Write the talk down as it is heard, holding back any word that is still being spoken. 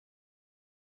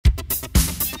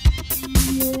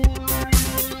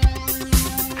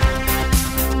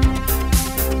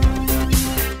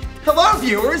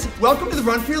viewers, welcome to the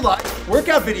Run for Your Life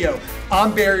workout video.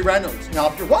 I'm Barry Reynolds. Now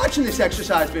if you're watching this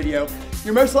exercise video,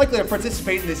 you're most likely to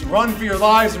participate in this Run for Your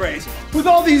Lives race with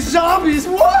all these zombies.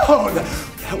 Whoa,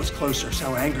 that was closer,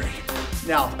 so angry.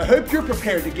 Now, I hope you're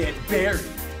prepared to get buried.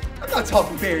 I'm not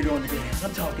talking buried on the ground,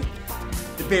 I'm talking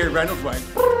the Barry Reynolds way.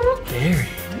 Barry.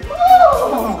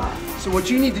 Whoa. So what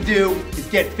you need to do is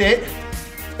get fit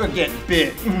or get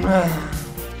bit.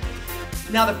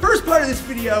 Now the first part of this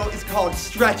video is called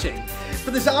stretching. For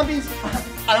the zombies,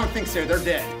 I don't think so, they're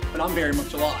dead. But I'm very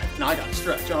much alive, and I gotta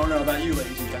stretch. I don't know about you,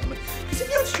 ladies and gentlemen. Because if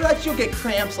you don't stretch, you'll get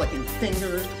cramps like in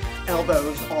fingers,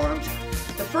 elbows, arms.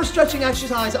 The first stretching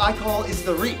exercise I call is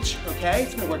the reach, okay?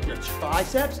 It's gonna work your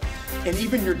triceps and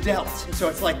even your delts. And so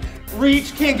it's like,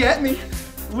 reach, can't get me.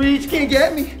 Reach, can't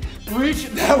get me. Reach,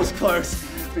 that was close,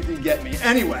 but didn't get me.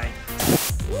 Anyway,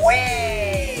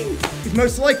 whee! Because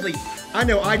most likely, I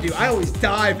know I do, I always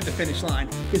dive at the finish line.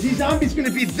 Because these zombies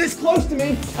gonna be this close to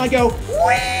me, I go,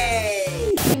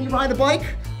 whee! Can you ride a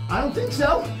bike? I don't think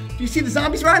so. Do you see the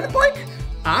zombies riding a bike?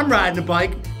 I'm riding a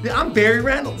bike. I'm Barry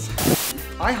Reynolds.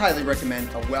 I highly recommend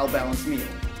a well-balanced meal,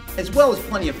 as well as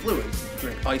plenty of fluids. You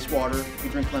drink ice water, you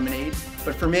drink lemonade.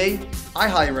 But for me, I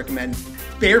highly recommend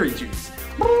berry juice.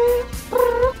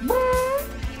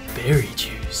 Berry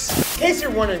juice. In case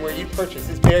you're wondering where you purchase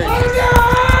this berry juice.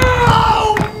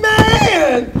 Oh,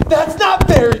 man! That's not